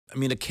I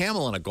mean, a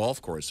camel on a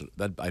golf course,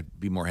 I'd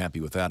be more happy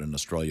with that in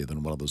Australia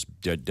than one of those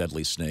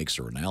deadly snakes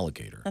or an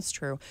alligator. That's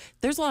true.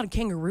 There's a lot of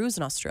kangaroos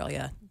in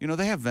Australia. You know,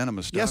 they have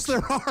venomous ducks.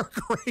 Yes, there are.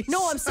 Grace.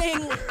 No, I'm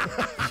saying.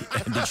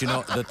 And did you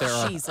know that there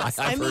are? Jesus.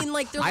 I've heard- mean,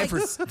 like, they're I've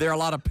like. heard there are a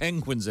lot of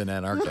penguins in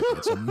Antarctica.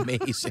 It's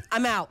amazing.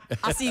 I'm out.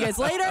 I'll see you guys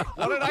later.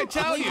 What did I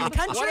tell you? The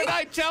country. What did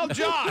I tell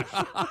Josh?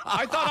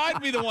 I thought I'd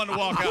be the one to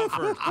walk out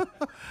first.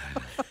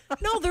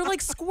 No, they're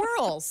like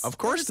squirrels. Of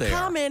course they're they as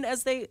are. common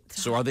as they.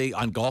 So are they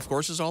on golf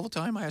courses all the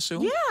time, I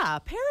assume? Yeah,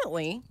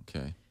 apparently.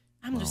 Okay.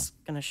 I'm just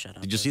going to shut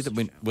up. Did you see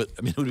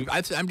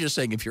that? I'm just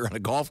saying, if you're on a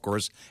golf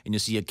course and you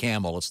see a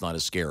camel, it's not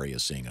as scary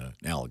as seeing an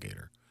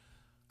alligator.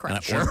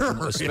 Correct.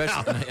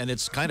 And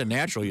it's kind of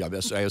natural.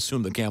 I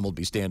assume the camel would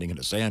be standing in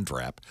a sand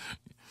trap.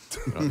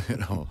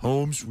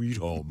 Home sweet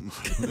home.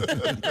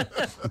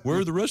 Where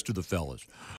are the rest of the fellas?